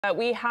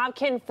We have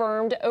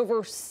confirmed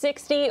over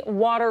 60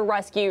 water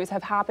rescues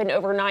have happened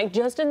overnight.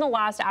 Just in the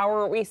last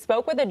hour, we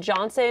spoke with the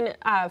Johnson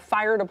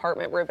Fire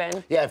Department,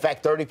 Ruben. Yeah, in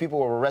fact, 30 people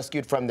were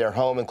rescued from their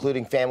home,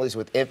 including families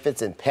with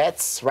infants and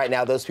pets. Right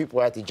now, those people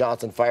are at the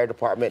Johnson Fire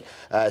Department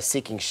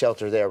seeking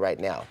shelter there right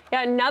now.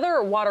 Yeah,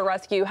 another water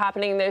rescue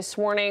happening this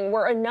morning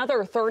where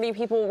another 30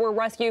 people were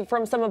rescued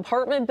from some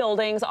apartment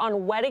buildings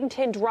on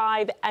Weddington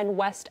Drive and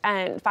West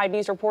End. 5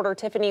 News reporter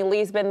Tiffany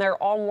Lee's been there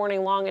all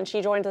morning long, and she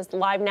joins us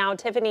live now.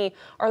 Tiffany,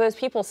 are those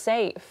people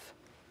safe?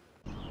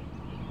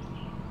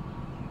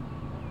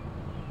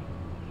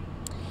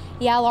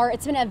 Yeah, Laura,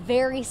 it's been a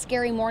very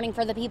scary morning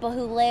for the people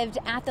who lived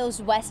at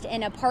those West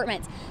End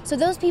apartments. So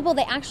those people,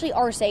 they actually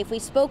are safe. We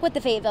spoke with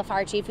the Fayetteville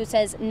Fire Chief, who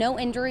says no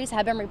injuries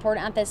have been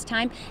reported at this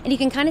time. And you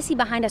can kind of see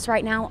behind us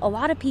right now, a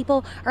lot of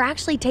people are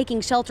actually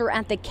taking shelter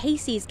at the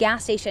Casey's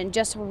gas station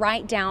just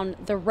right down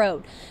the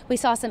road. We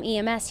saw some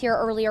EMS here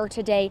earlier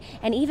today,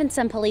 and even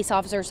some police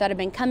officers that have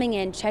been coming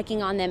in,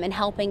 checking on them and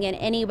helping in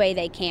any way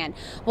they can.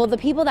 Well, the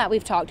people that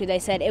we've talked to, they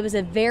said it was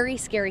a very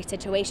scary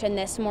situation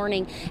this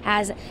morning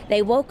as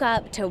they woke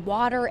up to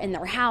water in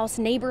their house,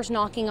 neighbors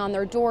knocking on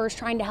their doors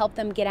trying to help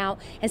them get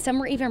out, and some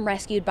were even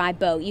rescued by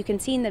boat. You can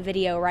see in the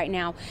video right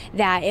now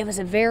that it was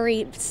a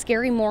very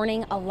scary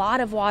morning, a lot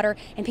of water,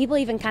 and people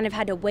even kind of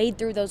had to wade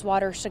through those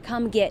waters to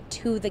come get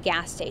to the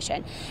gas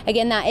station.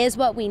 Again, that is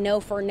what we know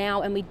for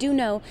now, and we do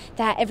know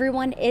that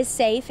everyone is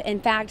safe. In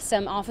fact,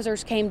 some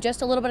officers came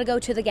just a little bit ago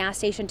to the gas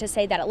station to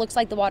say that it looks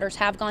like the waters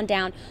have gone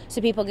down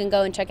so people can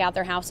go and check out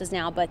their houses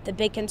now. But the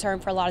big concern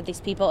for a lot of these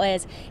people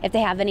is if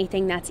they have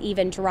anything that's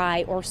even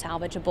dry or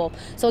salvageable.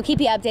 So we'll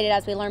keep you updated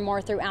as we learn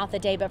more throughout the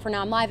day. But for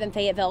now, I'm live in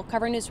Fayetteville,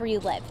 covering news where you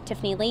live.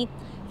 Tiffany Lee,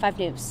 5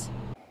 News.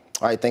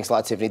 All right, thanks a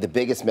lot, Tiffany. The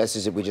biggest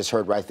message that we just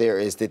heard right there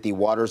is that the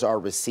waters are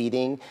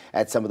receding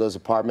at some of those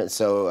apartments.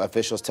 So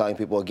officials telling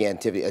people, again,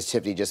 as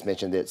Tiffany just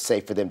mentioned, that it's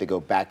safe for them to go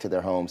back to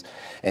their homes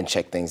and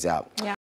check things out. Yeah.